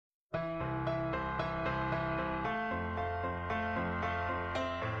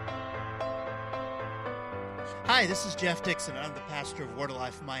Hi, this is Jeff Dixon. I'm the pastor of Word of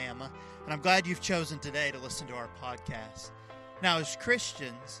Life Miami, and I'm glad you've chosen today to listen to our podcast. Now, as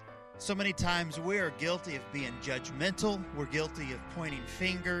Christians, so many times we are guilty of being judgmental, we're guilty of pointing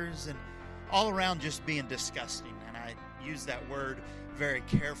fingers, and all around just being disgusting, and I use that word very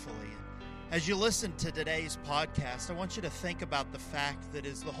carefully. As you listen to today's podcast, I want you to think about the fact that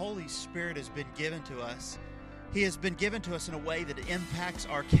as the Holy Spirit has been given to us, He has been given to us in a way that impacts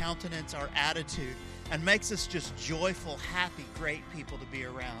our countenance, our attitude, and makes us just joyful, happy, great people to be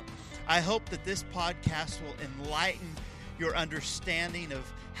around. I hope that this podcast will enlighten your understanding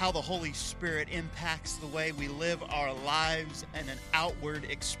of how the Holy Spirit impacts the way we live our lives and an outward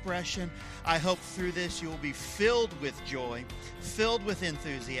expression. I hope through this you will be filled with joy, filled with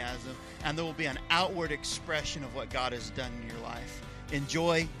enthusiasm, and there will be an outward expression of what God has done in your life.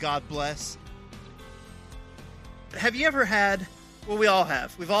 Enjoy. God bless. Have you ever had, well, we all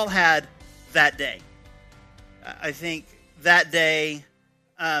have. We've all had that day. I think that day,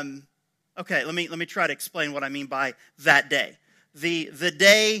 okay, let me try to explain what I mean by that day. The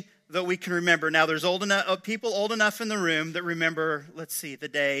day that we can remember. Now, there's people old enough in the room that remember, let's see, the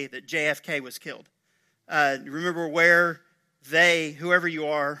day that JFK was killed. Remember where whoever you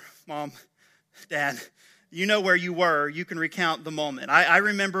are, mom, dad, you know where you were. You can recount the moment. I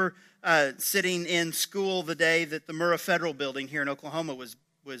remember sitting in school the day that the Murrah Federal Building here in Oklahoma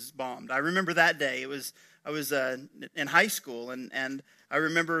was bombed. I remember that day. I was in high school, and I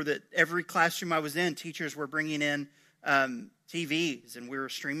remember that every classroom I was in, teachers were bringing in TVs, and we were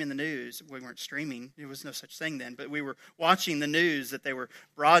streaming the news. We weren't streaming. There was no such thing then, but we were watching the news that they were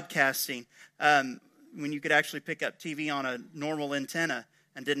broadcasting when you could actually pick up TV on a normal antenna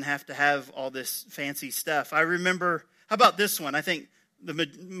and didn't have to have all this fancy stuff. I remember, how about this one? I think the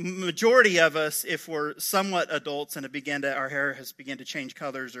majority of us, if we're somewhat adults and our hair has begun to change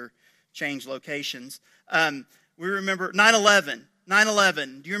colors or change locations, we remember 9/11.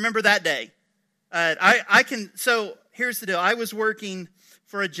 9/11. Do you remember that day? So here's the deal. I was working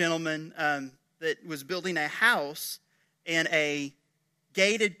for a gentleman that was building a house in a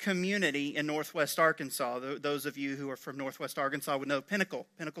gated community in Northwest Arkansas. Those of you who are from Northwest Arkansas would know Pinnacle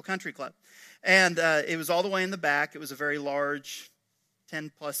Country Club. And it was all the way in the back. It was a very large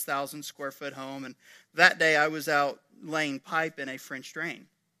 10-plus thousand square foot home. And that day I was out laying pipe in a French drain.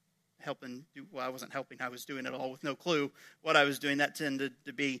 I wasn't helping. I was doing it all with no clue what I was doing. That tended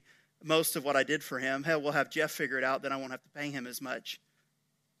to be most of what I did for him. Hell, we'll have Jeff figure it out. Then I won't have to pay him as much.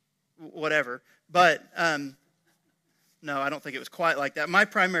 Whatever. But no, I don't think it was quite like that. My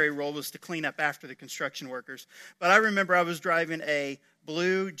primary role was to clean up after the construction workers. But I remember I was driving a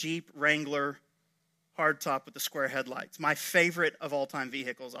blue Jeep Wrangler hardtop with the square headlights. My favorite of all-time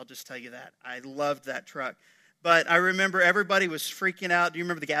vehicles, I'll just tell you that. I loved that truck. But I remember everybody was freaking out. Do you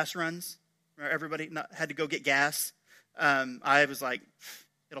remember the gas runs? Everybody had to go get gas. I was like,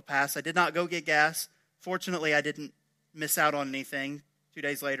 it'll pass. I did not go get gas. Fortunately, I didn't miss out on anything. 2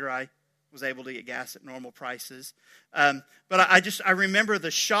 days later, I was able to get gas at normal prices. But I remember the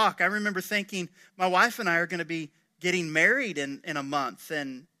shock. I remember thinking, my wife and I are going to be getting married in a month,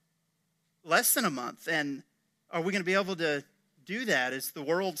 and less than a month. And are we going to be able to do that? Is the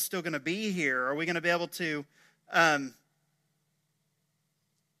world still going to be here? Are we going to be able to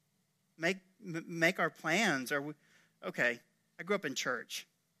make our plans? Okay, I grew up in church.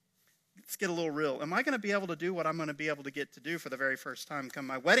 Let's get a little real. Am I going to be able to do what I'm going to be able to get to do for the very first time come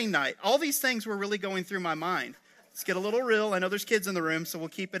my wedding night? All these things were really going through my mind. Let's get a little real. I know there's kids in the room, so we'll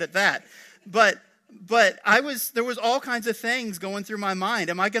keep it at that. But there was all kinds of things going through my mind.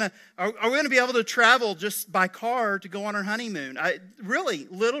 Are we going to be able to travel just by car to go on our honeymoon? Really,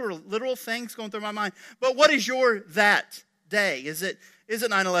 literal things going through my mind. But what is your that day? Is it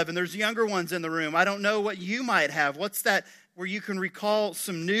 9/11? There's younger ones in the room. I don't know what you might have. What's that where you can recall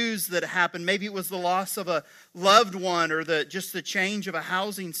some news that happened? Maybe it was the loss of a loved one or just the change of a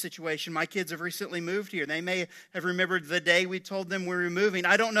housing situation. My kids have recently moved here. They may have remembered the day we told them we were moving.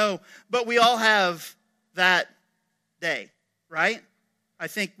 I don't know, but we all have that day, right? I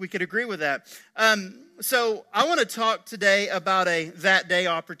think we could agree with that. So I want to talk today about a that day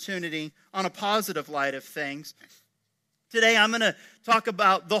opportunity on a positive light of things. Today I'm going to talk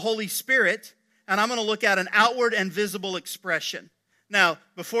about the Holy Spirit, and I'm going to look at an outward and visible expression. Now,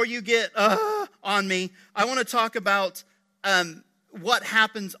 before you get on me, I want to talk about what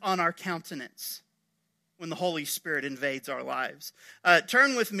happens on our countenance when the Holy Spirit invades our lives.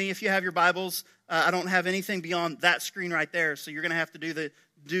 Turn with me, if you have your Bibles. I don't have anything beyond that screen right there, so you're going to have to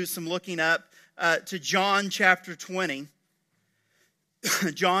do some looking up to John chapter 20.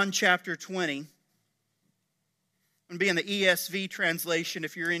 John chapter 20. I'm going to be in the ESV translation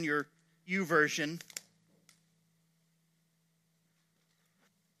if you're in your YouVersion.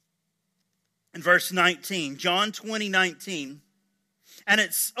 in verse 19, John 20:19. And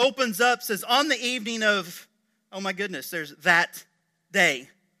it opens up, says, on the evening of, oh my goodness, there's that day.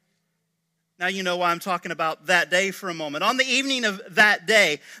 Now you know why I'm talking about that day for a moment. On the evening of that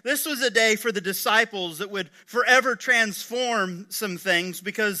day, this was a day for the disciples that would forever transform some things,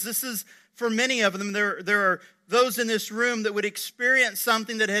 because this is, for many of them, there are those in this room that would experience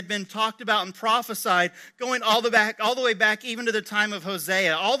something that had been talked about and prophesied, going all the way back even to the time of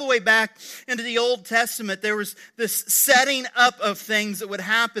Hosea, all the way back into the Old Testament. There was this setting up of things that would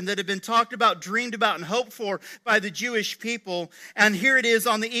happen that had been talked about, dreamed about, and hoped for by the Jewish people. And here it is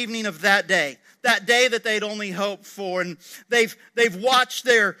on the evening of that day that they'd only hoped for. And they've watched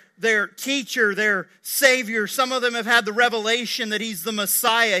their teacher, their Savior. Some of them have had the revelation that He's the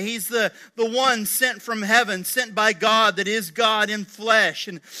Messiah. He's the one sent from heaven, sent by God, that is God in flesh,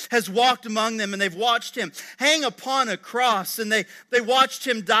 and has walked among them. And they've watched Him hang upon a cross, and they watched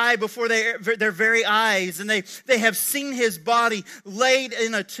Him die before their very eyes. And they have seen His body laid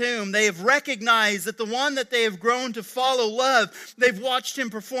in a tomb. They have recognized that the one that they have grown to follow, love, they've watched Him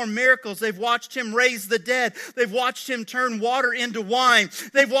perform miracles. They've watched Him raise the dead. They've watched Him turn water into wine.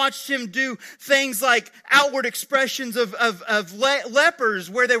 They've watched Him do things like outward expressions of lepers,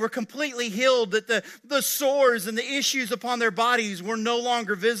 where they were completely healed, that the sores and the issues upon their bodies were no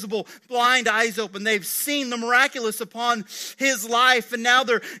longer visible, blind eyes open. They've seen the miraculous upon His life, and now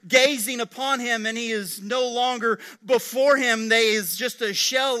they're gazing upon Him, and He is no longer before him. They is just a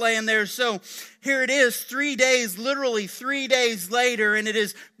shell laying there. So here it is, 3 days, literally 3 days later, and it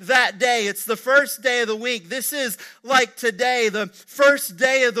is that day. It's the first day of the week. This is like today, the first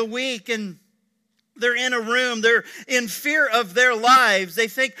day of the week, and they're in a room. They're in fear of their lives. They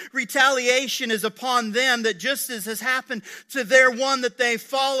think retaliation is upon them, that just as has happened to their one that they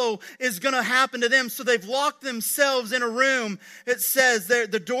follow is going to happen to them. So they've locked themselves in a room. It says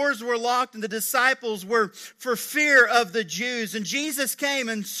the doors were locked, and the disciples were for fear of the Jews. And Jesus came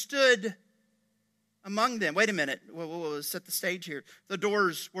and stood among them. Wait a minute. We'll set the stage here. The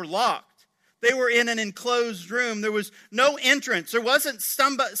doors were locked. They were in an enclosed room. There was no entrance. There wasn't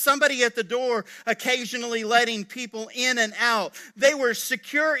somebody at the door occasionally letting people in and out. They were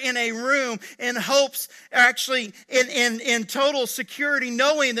secure in a room in hopes, actually in total security,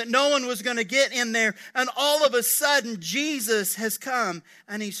 knowing that no one was going to get in there. And all of a sudden, Jesus has come,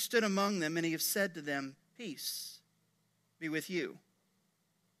 and He stood among them, and He has said to them, "Peace be with you."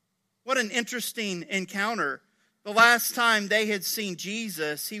 What an interesting encounter. The last time they had seen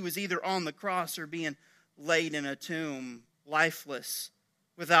Jesus, He was either on the cross or being laid in a tomb, lifeless,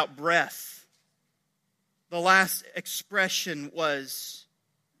 without breath. The last expression was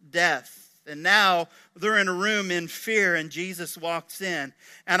death. And now they're in a room in fear, and Jesus walks in.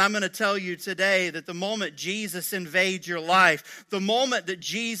 And I'm going to tell you today that the moment Jesus invades your life, the moment that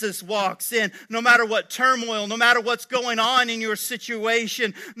Jesus walks in, no matter what turmoil, no matter what's going on in your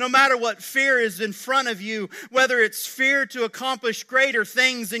situation, no matter what fear is in front of you, whether it's fear to accomplish greater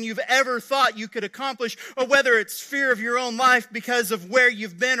things than you've ever thought you could accomplish, or whether it's fear of your own life because of where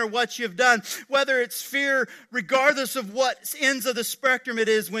you've been or what you've done, whether it's fear regardless of what ends of the spectrum it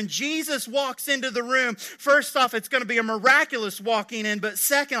is, when Jesus walks into the room, first off, it's going to be a miraculous walking in, but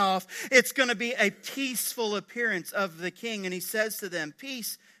second off, it's going to be a peaceful appearance of the King. And He says to them,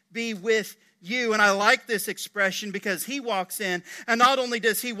 "Peace be with you." And I like this expression because He walks in, and not only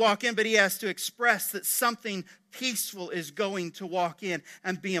does He walk in, but He has to express that something peaceful is going to walk in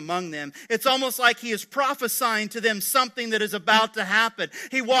and be among them. It's almost like He is prophesying to them something that is about to happen.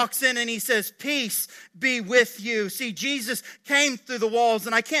 He walks in and He says, "Peace be with you." See, Jesus came through the walls,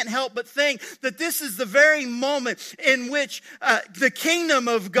 and I can't help but think that this is the very moment in which the kingdom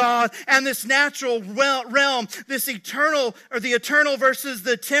of God and this natural realm, this eternal, or the eternal versus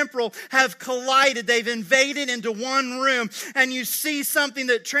the temporal, have collided. They've invaded into one room, and you see something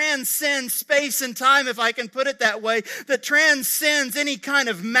that transcends space and time, if I can put it that way, that transcends any kind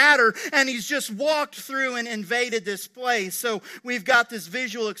of matter, and He's just walked through and invaded this place. So we've got this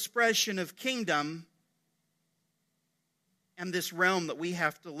visual expression of kingdom and this realm that we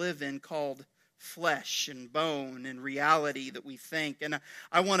have to live in called flesh and bone and reality that we think. And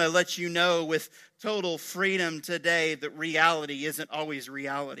I want to let you know with total freedom today that reality isn't always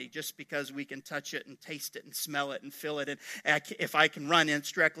reality. Just because we can touch it and taste it and smell it and feel it, and if I can run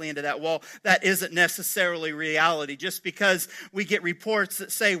directly into that wall, that isn't necessarily reality. Just because we get reports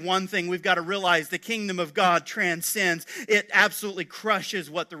that say one thing, we've got to realize the kingdom of God transcends. It absolutely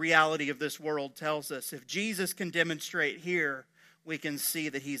crushes what the reality of this world tells us. If Jesus can demonstrate here, we can see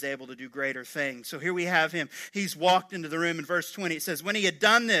that He's able to do greater things. So here we have Him. He's walked into the room. In verse 20, it says, when He had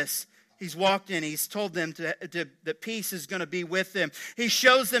done this, He's walked in. He's told them that peace is going to be with them. He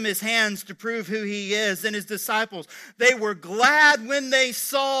shows them his hands to prove who he is. And his disciples, they were glad when they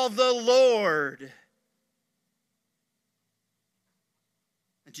saw the Lord.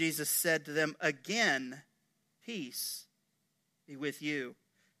 And Jesus said to them again, peace be with you.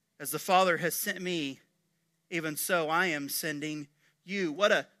 As the Father has sent me, even so I am sending you.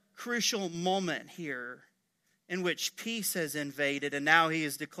 What a crucial moment here, in which peace has invaded, and now he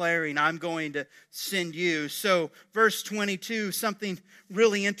is declaring, I'm going to send you. So, verse 22, something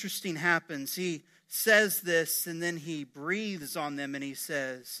really interesting happens. He says this, and then he breathes on them, and he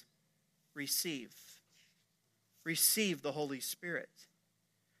says, receive. Receive the Holy Spirit.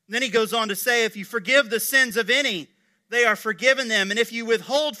 And then he goes on to say, if you forgive the sins of any, they are forgiven them. And if you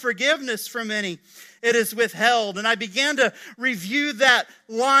withhold forgiveness from any, it is withheld. And I began to review that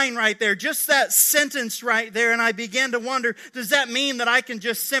line right there, just that sentence right there. And I began to wonder, does that mean that I can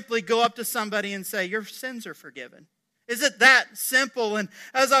just simply go up to somebody and say, your sins are forgiven? Is it that simple? And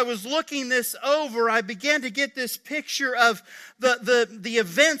as I was looking this over, I began to get this picture of the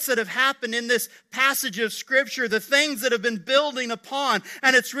events that have happened in this passage of Scripture, the things that have been building upon.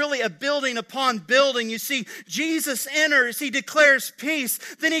 And it's really a building upon building. You see, Jesus enters, he declares peace,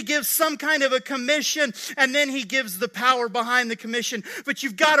 then he gives some kind of a commission, and then he gives the power behind the commission. But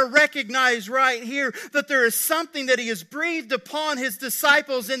you've got to recognize right here that there is something that he has breathed upon his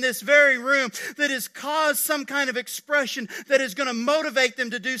disciples in this very room that has caused some kind of expression that is going to motivate them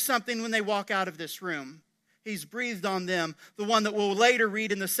to do something when they walk out of this room. He's breathed on them, the one that we'll later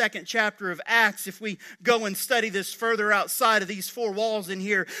read in the 2nd chapter of Acts, if we go and study this further outside of these 4 walls in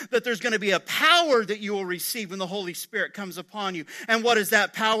here, that there's going to be a power that you will receive when the Holy Spirit comes upon you. And what is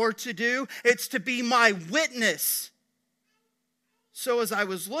that power to do? It's to be my witness. So as I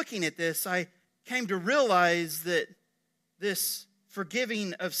was looking at this, I came to realize that this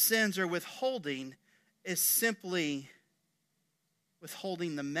forgiving of sins or withholding is simply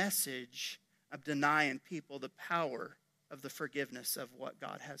withholding the message of denying people the power of the forgiveness of what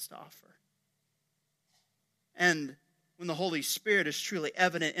God has to offer. And when the Holy Spirit is truly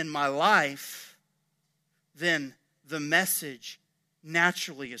evident in my life, then the message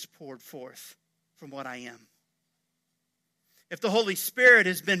naturally is poured forth from what I am. If the Holy Spirit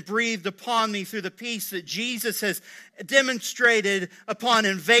has been breathed upon me through the peace that Jesus has demonstrated upon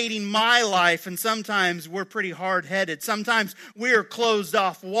invading my life, and sometimes we're pretty hard-headed. Sometimes we're closed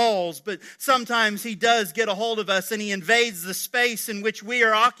off walls, but sometimes he does get a hold of us and he invades the space in which we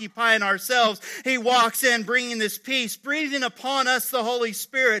are occupying ourselves. He walks in bringing this peace, breathing upon us the Holy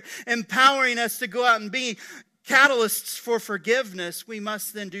Spirit, empowering us to go out and be catalysts for forgiveness. We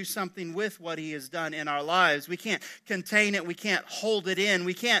must then do something with what he has done in our lives. We can't contain it. We can't hold it in.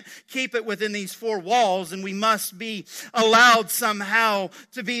 We can't keep it within these 4 walls, and we must be allowed somehow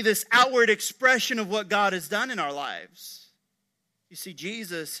to be this outward expression of what God has done in our lives. You see,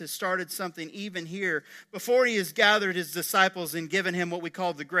 Jesus has started something even here. Before he has gathered his disciples and given him what we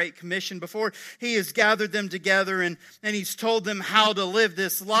call the Great Commission, before he has gathered them together and he's told them how to live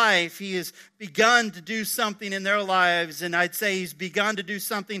this life, he has begun to do something in their lives. And I'd say he's begun to do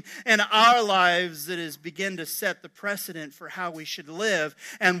something in our lives that has begun to set the precedent for how we should live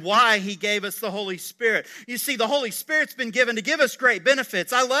and why he gave us the Holy Spirit. You see, the Holy Spirit's been given to give us great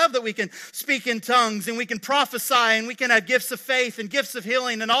benefits. I love that we can speak in tongues and we can prophesy and we can have gifts of faith and gifts of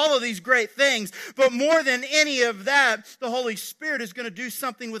healing and all of these great things. But more than any of that, the Holy Spirit is going to do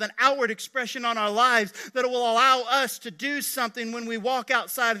something with an outward expression on our lives that will allow us to do something when we walk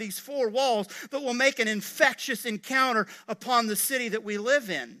outside of these 4 walls that will make an infectious encounter upon the city that we live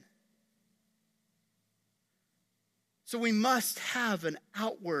in. So we must have an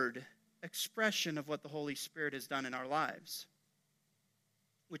outward expression of what the Holy Spirit has done in our lives.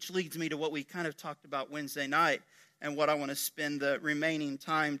 Which leads me to what we kind of talked about Wednesday night and what I want to spend the remaining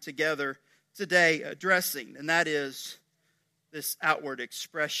time together today addressing, and that is this outward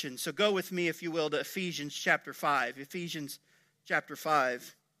expression. So go with me, if you will, to Ephesians chapter 5. Ephesians chapter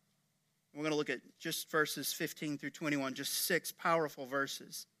 5. We're going to look at just verses 15 through 21, just 6 powerful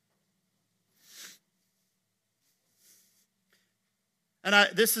verses.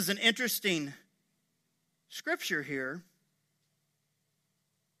 And this is an interesting scripture here,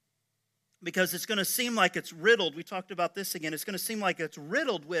 because it's going to seem like it's riddled. We talked about this again. It's going to seem like it's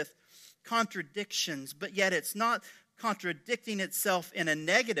riddled with contradictions, but yet it's not contradicting itself in a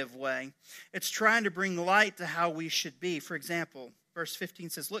negative way. It's trying to bring light to how we should be. For example, verse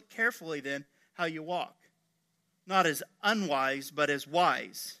 15 says, look carefully then how you walk, not as unwise, but as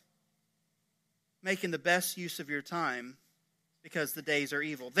wise, making the best use of your time, because the days are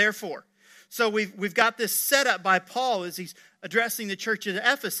evil. Therefore, so we've got this set up by Paul as he's addressing the church at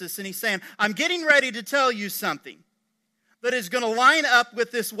Ephesus, and he's saying, I'm getting ready to tell you something that is going to line up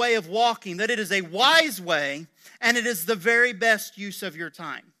with this way of walking, that it is a wise way, and it is the very best use of your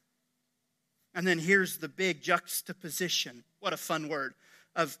time. And then here's the big juxtaposition. What a fun word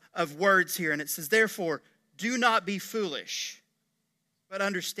of words here. And it says, therefore, do not be foolish, but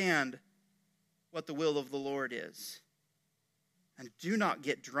understand what the will of the Lord is. And do not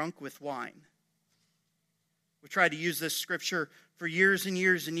get drunk with wine. We tried to use this scripture for years and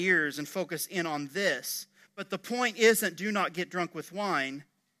years and years and focus in on this. But the point isn't do not get drunk with wine.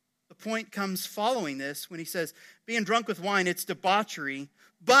 The point comes following this when he says, being drunk with wine, it's debauchery,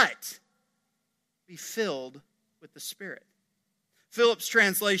 but be filled with the Spirit. Phillips'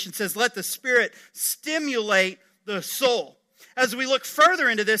 translation says, let the Spirit stimulate the soul. As we look further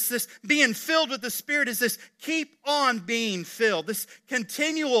into this being filled with the Spirit is this keep on being filled, this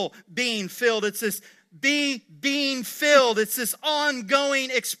continual being filled. It's this being filled. It's this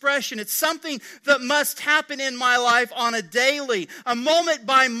ongoing expression. It's something that must happen in my life on a daily, a moment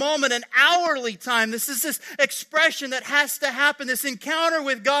by moment, an hourly time. This is this expression that has to happen, this encounter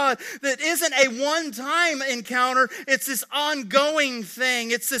with God that isn't a one-time encounter. It's this ongoing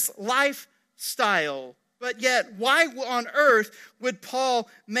thing. It's this lifestyle. But yet, why on earth would Paul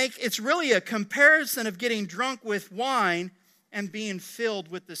it's really a comparison of getting drunk with wine and being filled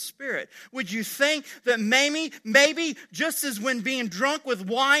with the Spirit. Would you think that maybe just as when being drunk with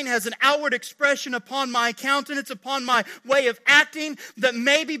wine has an outward expression upon my countenance, upon my way of acting, that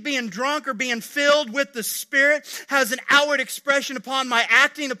maybe being drunk or being filled with the Spirit has an outward expression upon my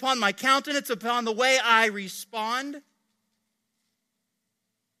acting, upon my countenance, upon the way I respond?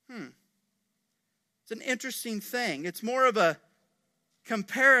 It's an interesting thing. It's more of a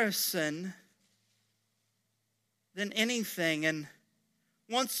comparison than anything. And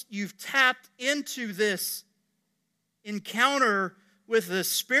once you've tapped into this encounter with the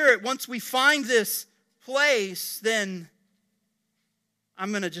Spirit, once we find this place, then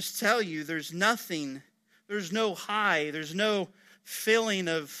I'm going to just tell you there's no high, there's no feeling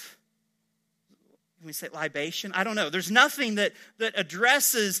of, can we say libation? I don't know. There's nothing that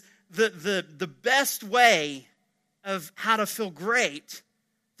addresses the best way of how to feel great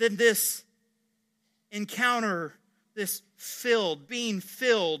than this encounter, this being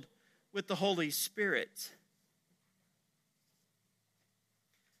filled with the Holy Spirit.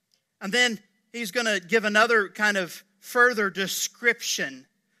 And then he's going to give another kind of further description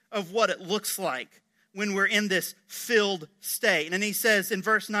of what it looks like when we're in this filled state. And he says in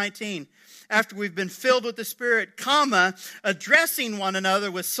verse 19, after we've been filled with the Spirit, addressing one another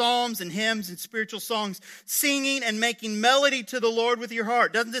with psalms and hymns and spiritual songs, singing and making melody to the Lord with your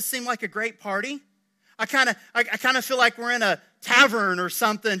heart. Doesn't this seem like a great party? I kind of feel like we're in a tavern or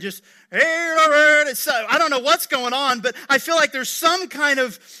something, just, I don't know what's going on, but I feel like there's some kind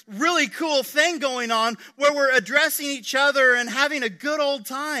of really cool thing going on where we're addressing each other and having a good old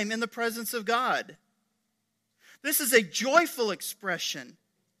time in the presence of God. This is a joyful expression.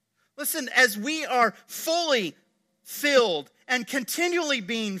 Listen, as we are fully filled and continually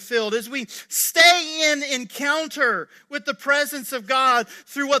being filled, as we stay in encounter with the presence of God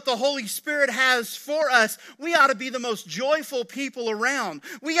through what the Holy Spirit has for us, we ought to be the most joyful people around.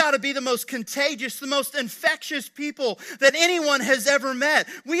 We ought to be the most contagious, the most infectious people that anyone has ever met.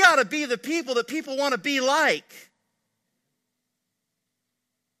 We ought to be the people that people want to be like.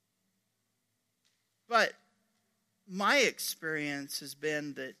 But my experience has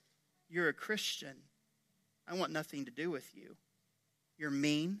been that you're a Christian, I want nothing to do with you. You're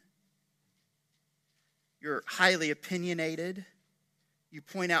mean. You're highly opinionated. You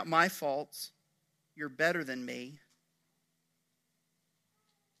point out my faults. You're better than me.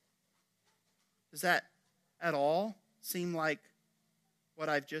 Does that at all seem like what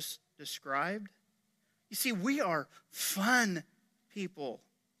I've just described? You see, we are fun people.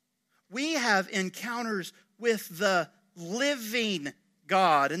 We have encounters with the living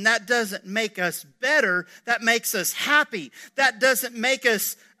God, and that doesn't make us better. That makes us happy. That doesn't make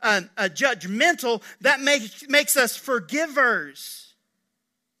us judgmental. That makes us forgivers.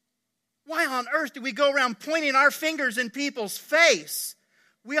 Why on earth do we go around pointing our fingers in people's face?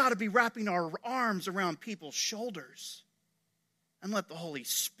 We ought to be wrapping our arms around people's shoulders and let the Holy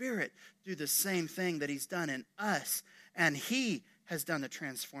Spirit do the same thing that He's done in us, and He has done the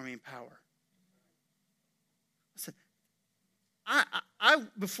transforming power. Listen, I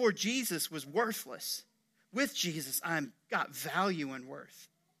before Jesus was worthless. With Jesus, I've got value and worth.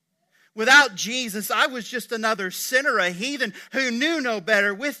 Without Jesus, I was just another sinner, a heathen who knew no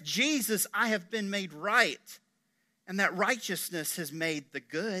better. With Jesus, I have been made right. and that righteousness has made the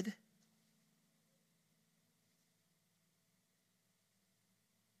good.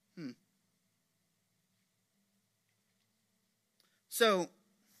 So,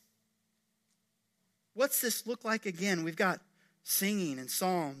 what's this look like again? We've got singing and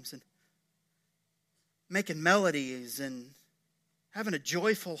psalms and making melodies and having a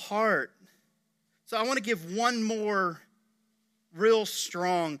joyful heart. So I want to give one more real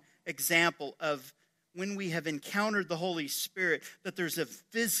strong example of when we have encountered the Holy Spirit, that there's a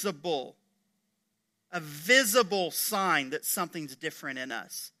visible sign that something's different in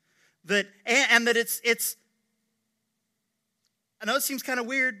us. That it's I know it seems kind of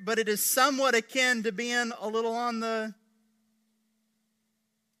weird, but it is somewhat akin to being a little on the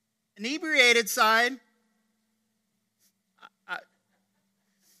inebriated side.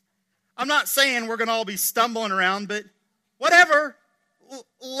 I'm not saying we're going to all be stumbling around, but whatever.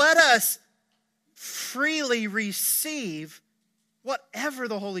 Let us freely receive whatever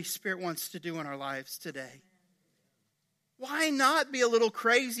the Holy Spirit wants to do in our lives today. Why not be a little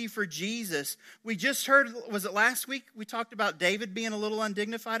crazy for Jesus? We just heard, was it last week? We talked about David being a little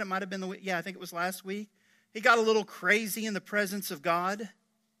undignified. It might have been I think it was last week. He got a little crazy in the presence of God.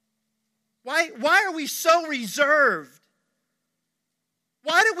 Why are we so reserved?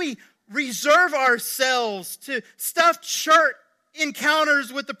 Why do we reserve ourselves to stuffed shirt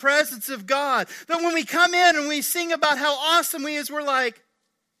encounters with the presence of God? That when we come in and we sing about how awesome He is, we're like,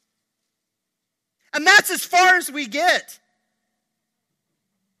 and that's as far as we get.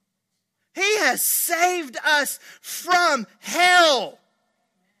 He has saved us from hell.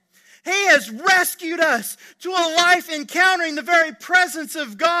 He has rescued us to a life encountering the very presence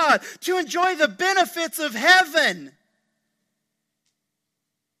of God, to enjoy the benefits of heaven.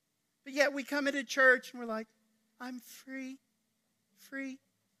 But yet we come into church and we're like, I'm free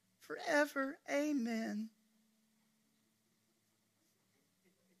forever, amen.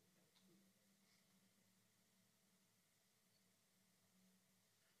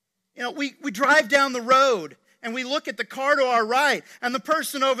 You know, we drive down the road and we look at the car to our right and the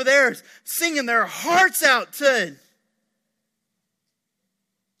person over there is singing their hearts out to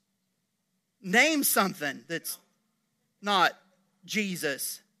name something that's not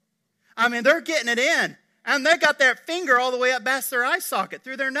Jesus. I mean, they're getting it in. And they got their finger all the way up past their eye socket,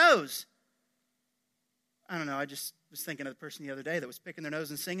 through their nose. I don't know, I just was thinking of the person the other day that was picking their nose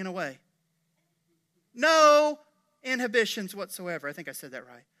and singing away. No inhibitions whatsoever. I think I said that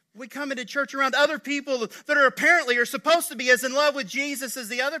right. We come into church around other people that are apparently or supposed to be as in love with Jesus as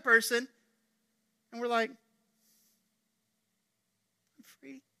the other person. And we're like, I'm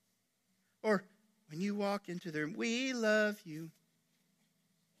free. Or when you walk into the room, we love you.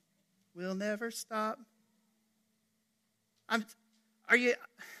 We'll never stop. I'm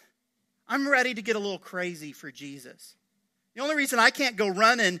ready to get a little crazy for Jesus. The only reason I can't go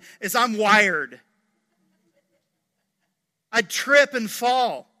running is I'm wired. I'd trip and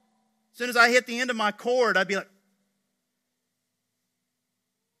fall. As soon as I hit the end of my cord, I'd be like,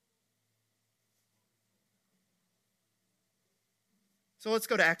 so let's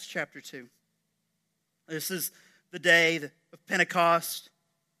go to Acts chapter 2. This is the day of Pentecost.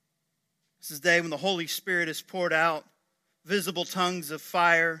 This is the day when the Holy Spirit is poured out. Visible tongues of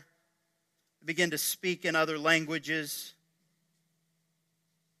fire. They begin to speak in other languages.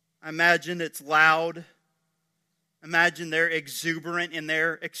 I imagine it's loud. Imagine they're exuberant in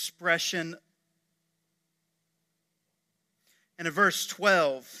their expression. And in verse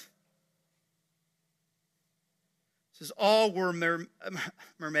 12, it says, all were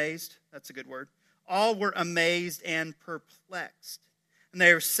amazed. That's a good word. All were amazed and perplexed. And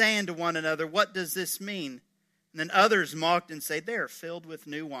they were saying to one another, what does this mean? And then others mocked and said, they are filled with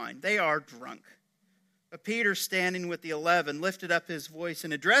new wine. They are drunk. But Peter, standing with the 11, lifted up his voice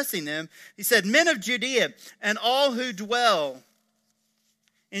and addressing them, he said, men of Judea and all who dwell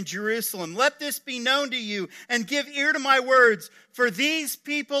in Jerusalem, let this be known to you and give ear to my words, for these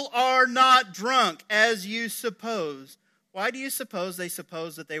people are not drunk as you suppose. Why do you suppose they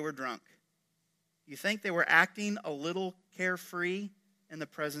supposed that they were drunk? You think they were acting a little carefree in the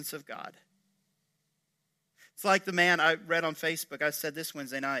presence of God? It's like the man I read on Facebook, I said this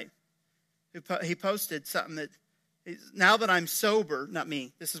Wednesday night, he posted something that, now that I'm sober, not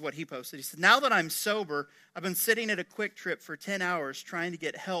me, this is what he posted. He said, now that I'm sober, I've been sitting at a Quick Trip for 10 hours trying to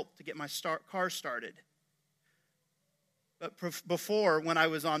get help to get my car started. But before, when I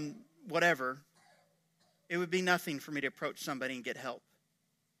was on whatever, it would be nothing for me to approach somebody and get help.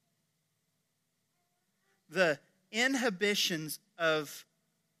 The inhibitions of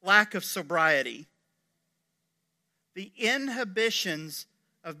lack of sobriety, the inhibitions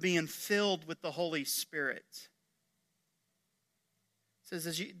of being filled with the Holy Spirit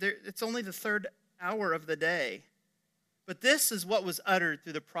says, it's only the third hour of the day. But this is what was uttered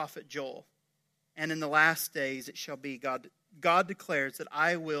through the prophet Joel. And in the last days it shall be, God declares that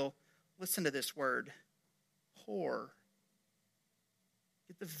I will, listen to this word, pour.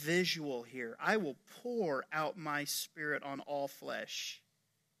 Get the visual here. I will pour out my Spirit on all flesh.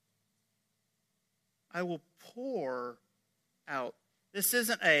 I will pour out. This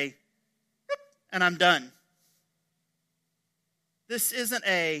isn't a, and I'm done. This isn't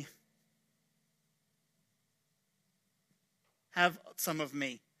a, have some of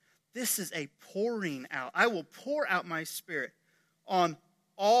me. This is a pouring out. I will pour out my Spirit on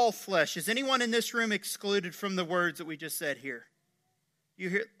all flesh. Is anyone in this room excluded from the words that we just said here? You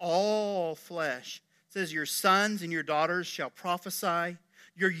hear all flesh. It says, your sons and your daughters shall prophesy.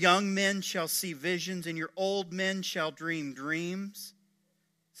 Your young men shall see visions, and your old men shall dream dreams.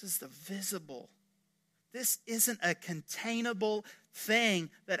 This is the visible. This isn't a containable thing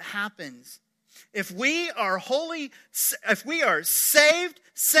that happens. If we are saved,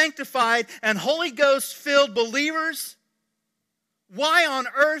 sanctified, and Holy Ghost filled believers, why on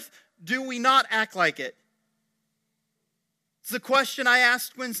earth do we not act like it? It's the question I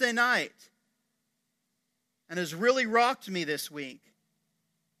asked Wednesday night, and has really rocked me this week.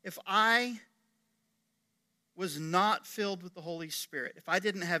 If I was not filled with the Holy Spirit, if I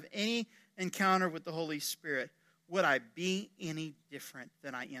didn't have any encounter with the Holy Spirit, would I be any different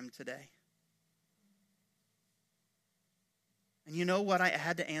than I am today? And you know what I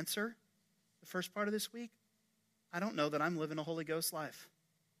had to answer the first part of this week? I don't know that I'm living a Holy Ghost life.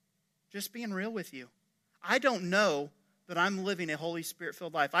 Just being real with you. I don't know that I'm living a Holy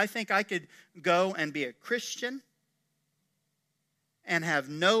Spirit-filled life. I think I could go and be a Christian and have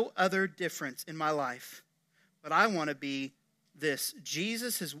no other difference in my life. But I want to be this.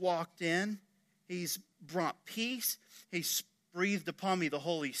 Jesus has walked in. He's brought peace. He's breathed upon me the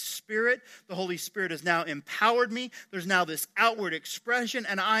Holy Spirit. The Holy Spirit has now empowered me. There's now this outward expression,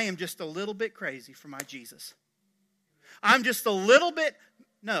 and I am just a little bit crazy for my Jesus. I'm just a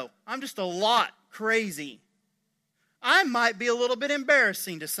lot crazy. I might be a little bit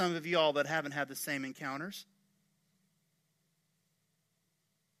embarrassing to some of you all that haven't had the same encounters.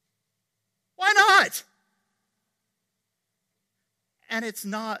 Why not? And it's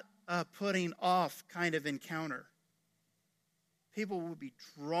not a putting off kind of encounter. People will be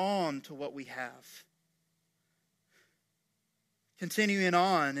drawn to what we have. Continuing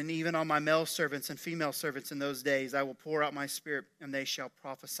on, and even on my male servants and female servants in those days, I will pour out my Spirit, and they shall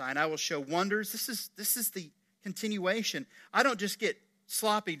prophesy. And I will show wonders. This is the continuation. I don't just get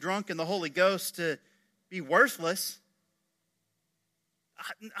sloppy drunk in the Holy Ghost to be worthless.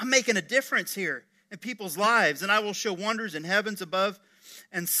 I'm making a difference here in people's lives. And I will show wonders in heavens above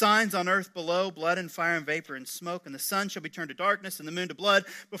and signs on earth below, blood and fire and vapor and smoke. And the sun shall be turned to darkness and the moon to blood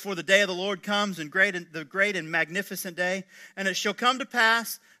before the day of the Lord comes, and the great and magnificent day. And it shall come to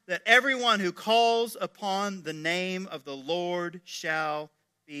pass that everyone who calls upon the name of the Lord shall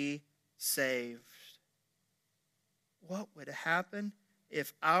be saved. What would happen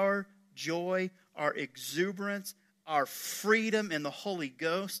if our joy, our exuberance, our freedom in the Holy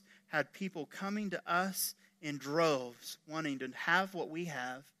Ghost had people coming to us in droves, wanting to have what we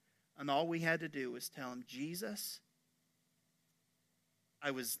have, and all we had to do was tell them, Jesus,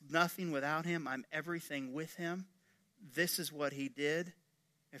 I was nothing without him. I'm everything with him. This is what he did.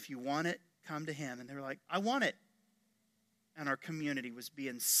 If you want it, come to him. And they were like, I want it. And our community was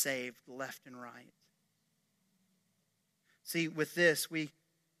being saved left and right. See, with this, we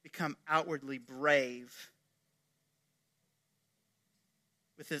become outwardly brave.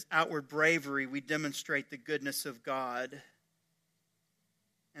 With this outward bravery, we demonstrate the goodness of God.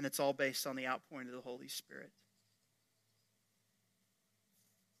 And it's all based on the outpouring of the Holy Spirit.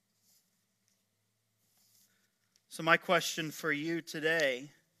 So my question for you today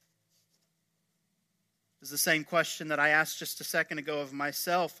is the same question that I asked just a second ago of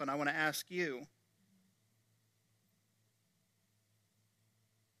myself, and I want to ask you.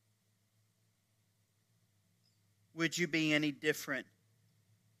 Would you be any different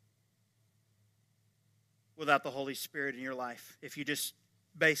without the Holy Spirit in your life? If you just,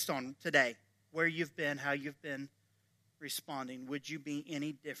 based on today, where you've been, how you've been responding, would you be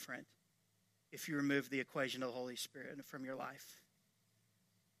any different if you remove the equation of the Holy Spirit from your life?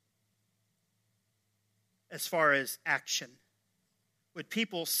 As far as action, would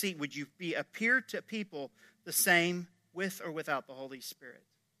you appear to people the same with or without the Holy Spirit?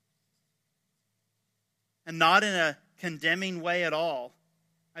 And not in a condemning way at all.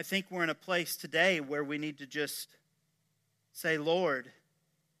 I think we're in a place today where we need to just say, Lord,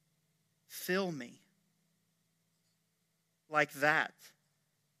 fill me like that.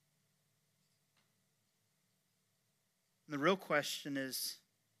 And the real question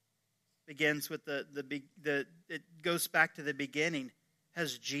begins with it goes back to the beginning.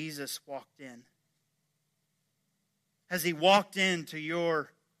 Has Jesus walked in? Has he walked into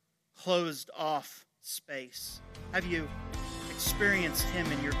your closed off space? Have you experienced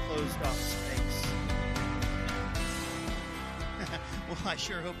him in your closed off space? Well, I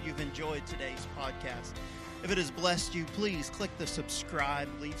sure hope you've enjoyed today's podcast. If it has blessed you, please click the subscribe,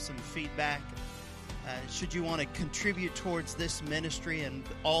 leave some feedback. Should you want to contribute towards this ministry and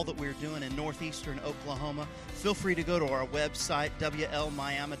all that we're doing in northeastern Oklahoma, feel free to go to our website,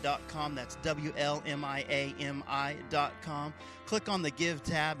 WLMiami.com. That's WLMIAMI.com. Click on the Give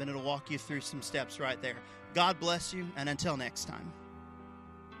tab, and it'll walk you through some steps right there. God bless you, and until next time.